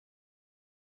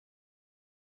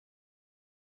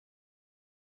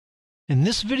In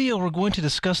this video, we're going to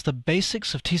discuss the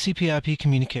basics of TCP/IP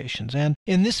communications, and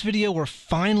in this video, we're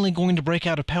finally going to break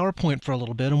out of PowerPoint for a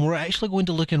little bit, and we're actually going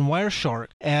to look in Wireshark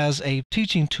as a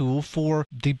teaching tool for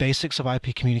the basics of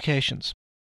IP communications.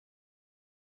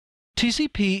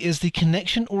 TCP is the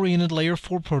connection-oriented Layer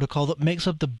 4 protocol that makes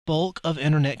up the bulk of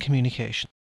Internet communication.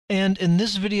 And in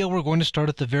this video, we're going to start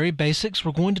at the very basics.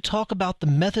 We're going to talk about the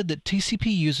method that TCP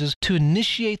uses to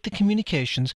initiate the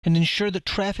communications and ensure that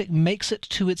traffic makes it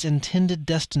to its intended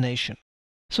destination.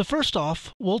 So first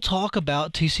off, we'll talk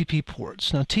about TCP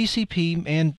ports. Now, TCP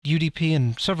and UDP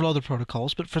and several other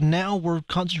protocols, but for now, we're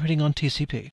concentrating on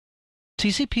TCP.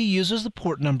 TCP uses the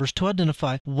port numbers to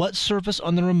identify what service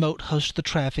on the remote host the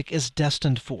traffic is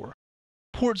destined for.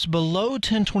 Ports below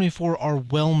 1024 are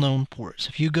well-known ports.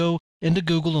 If you go into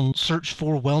Google and search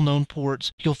for well-known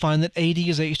ports, you'll find that 80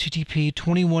 is HTTP,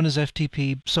 21 is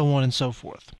FTP, so on and so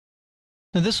forth.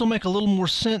 Now this will make a little more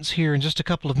sense here in just a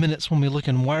couple of minutes when we look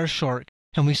in Wireshark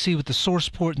and we see with the source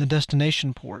port and the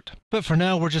destination port. But for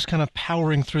now, we're just kind of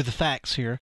powering through the facts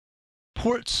here.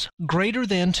 Ports greater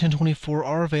than 1024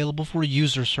 are available for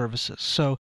user services.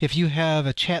 So if you have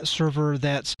a chat server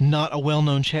that's not a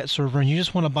well-known chat server and you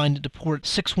just want to bind it to port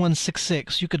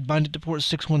 6166, you could bind it to port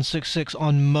 6166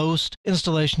 on most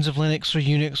installations of Linux or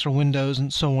Unix or Windows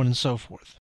and so on and so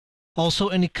forth. Also,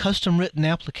 any custom-written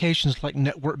applications like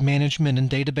network management and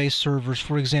database servers,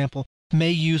 for example, may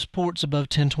use ports above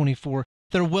 1024.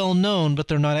 They're well known, but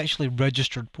they're not actually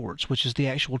registered ports, which is the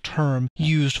actual term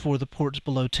used for the ports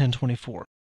below 1024.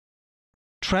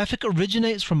 Traffic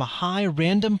originates from a high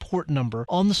random port number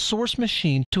on the source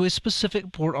machine to a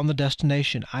specific port on the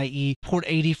destination, i.e. port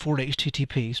 80 for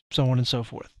HTTP, so on and so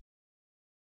forth.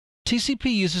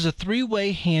 TCP uses a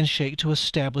three-way handshake to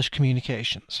establish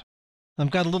communications. I've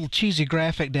got a little cheesy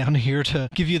graphic down here to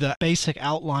give you the basic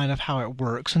outline of how it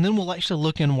works, and then we'll actually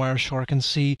look in Wireshark and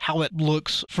see how it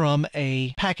looks from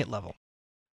a packet level.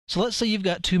 So let's say you've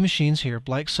got two machines here,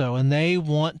 like so, and they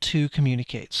want to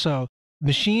communicate. So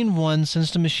Machine 1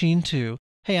 sends to Machine 2,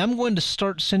 hey, I'm going to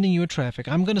start sending you a traffic.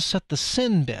 I'm going to set the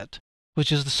send bit,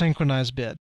 which is the synchronized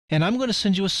bit, and I'm going to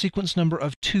send you a sequence number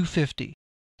of 250.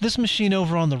 This machine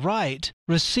over on the right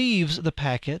receives the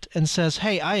packet and says,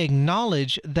 hey, I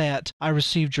acknowledge that I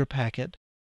received your packet.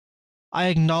 I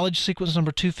acknowledge sequence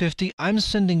number 250. I'm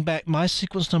sending back my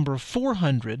sequence number of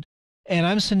 400, and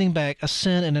I'm sending back a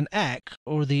SYN and an ACK,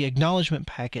 or the acknowledgement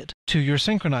packet, to your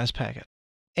synchronized packet.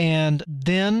 And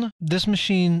then this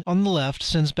machine on the left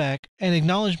sends back an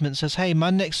acknowledgement that says, hey,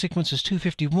 my next sequence is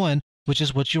 251, which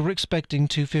is what you were expecting,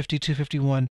 250,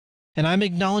 251. And I'm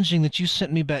acknowledging that you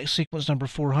sent me back sequence number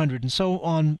 400, and so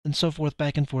on and so forth,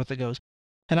 back and forth it goes.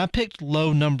 And I picked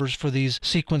low numbers for these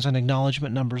sequence and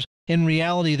acknowledgement numbers. In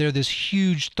reality, they're this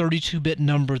huge 32-bit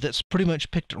number that's pretty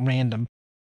much picked at random,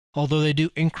 although they do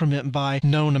increment by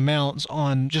known amounts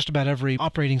on just about every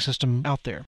operating system out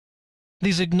there.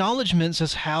 These acknowledgments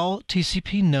is how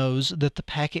TCP knows that the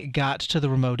packet got to the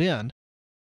remote end.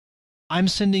 I'm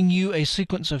sending you a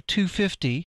sequence of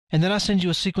 250, and then I send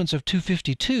you a sequence of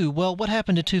 252. Well, what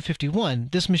happened to 251?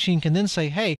 This machine can then say,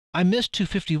 hey, I missed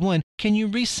 251. Can you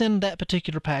resend that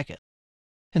particular packet?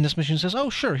 And this machine says, oh,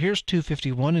 sure, here's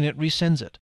 251, and it resends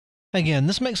it. Again,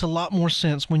 this makes a lot more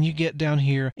sense when you get down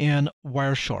here in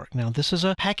Wireshark. Now, this is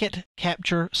a packet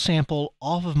capture sample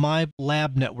off of my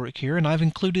lab network here, and I've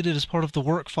included it as part of the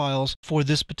work files for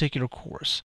this particular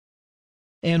course.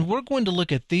 And we're going to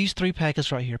look at these three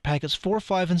packets right here. Packets 4,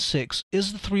 5, and 6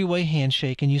 is the three-way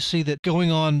handshake, and you see that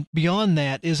going on beyond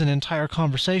that is an entire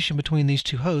conversation between these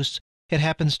two hosts. It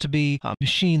happens to be a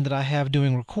machine that I have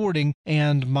doing recording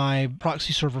and my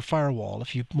proxy server firewall,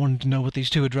 if you wanted to know what these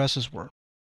two addresses were.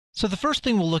 So the first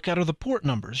thing we'll look at are the port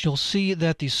numbers. You'll see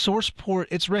that the source port,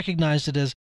 it's recognized it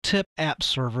as TIP app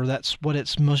server. That's what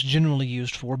it's most generally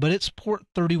used for, but it's port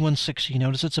 3160.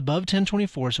 Notice it's above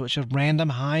 1024, so it's a random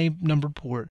high numbered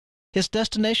port. Its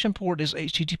destination port is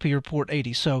HTTP or port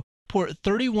 80, so port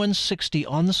 3160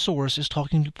 on the source is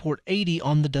talking to port 80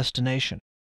 on the destination.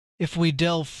 If we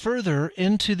delve further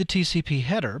into the TCP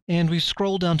header and we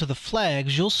scroll down to the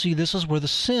flags, you'll see this is where the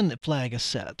SYN flag is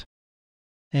set.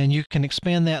 And you can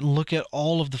expand that and look at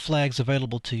all of the flags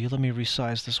available to you. Let me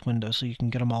resize this window so you can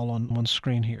get them all on one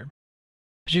screen here.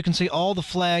 But you can see all the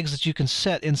flags that you can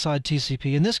set inside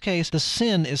TCP. In this case, the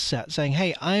SYN is set, saying,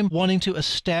 hey, I'm wanting to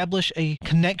establish a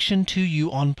connection to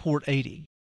you on port 80.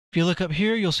 If you look up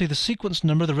here, you'll see the sequence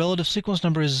number. The relative sequence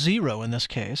number is 0 in this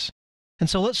case. And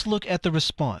so let's look at the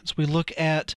response. We look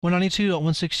at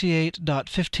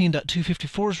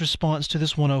 192.168.15.254's response to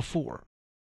this 104.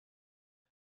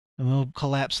 And we'll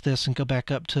collapse this and go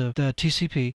back up to the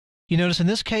TCP. You notice in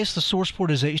this case the source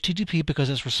port is HTTP because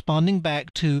it's responding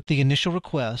back to the initial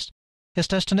request. Its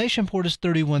destination port is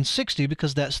 3160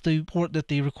 because that's the port that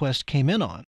the request came in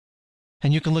on.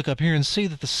 And you can look up here and see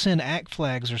that the CCENT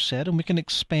flags are set, and we can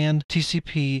expand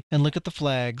TCP and look at the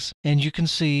flags, and you can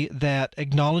see that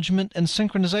acknowledgement and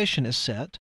synchronization is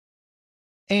set,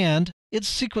 and its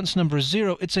sequence number is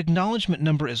 0, its acknowledgement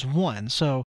number is 1.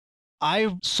 So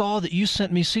I saw that you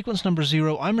sent me sequence number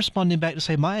 0. I'm responding back to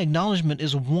say my acknowledgement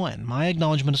is 1. My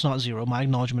acknowledgement is not 0. My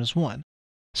acknowledgement is 1.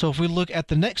 So if we look at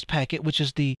the next packet, which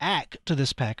is the ACK to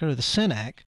this packet, or the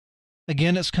CCENT,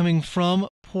 again, it's coming from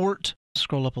port,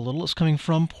 scroll up a little, it's coming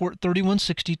from port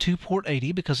 3160 to port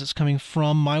 80 because it's coming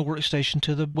from my workstation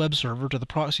to the web server, to the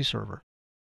proxy server.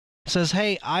 It says,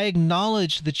 hey, I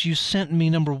acknowledge that you sent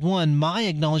me number 1. My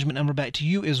acknowledgement number back to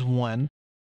you is 1.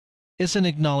 It's an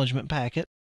acknowledgement packet.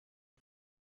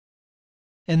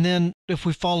 And then if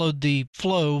we followed the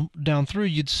flow down through,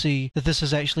 you'd see that this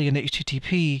is actually an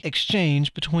HTTP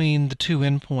exchange between the two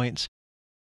endpoints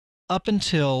up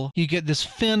until you get this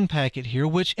fin packet here,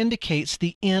 which indicates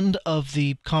the end of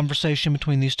the conversation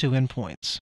between these two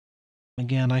endpoints.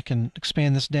 Again, I can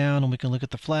expand this down and we can look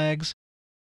at the flags.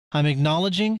 I'm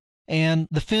acknowledging, and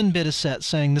the fin bit is set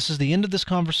saying this is the end of this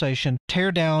conversation.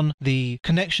 Tear down the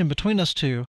connection between us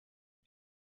two.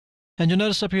 And you'll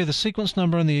notice up here the sequence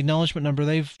number and the acknowledgement number,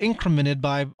 they've incremented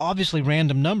by obviously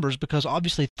random numbers because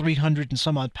obviously 300 and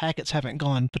some odd packets haven't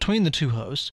gone between the two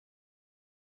hosts.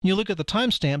 You look at the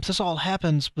timestamps, this all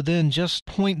happens within just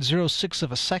 0.06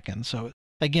 of a second. So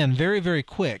again, very, very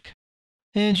quick.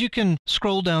 And you can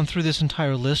scroll down through this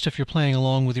entire list if you're playing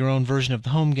along with your own version of the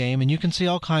home game, and you can see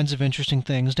all kinds of interesting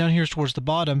things. Down here towards the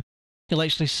bottom, you'll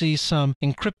actually see some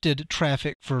encrypted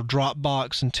traffic for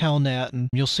Dropbox and Telnet, and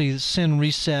you'll see SYN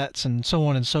resets and so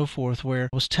on and so forth, where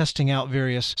it was testing out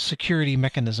various security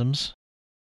mechanisms.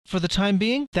 For the time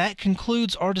being, that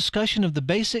concludes our discussion of the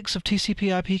basics of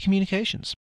TCP/IP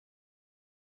communications.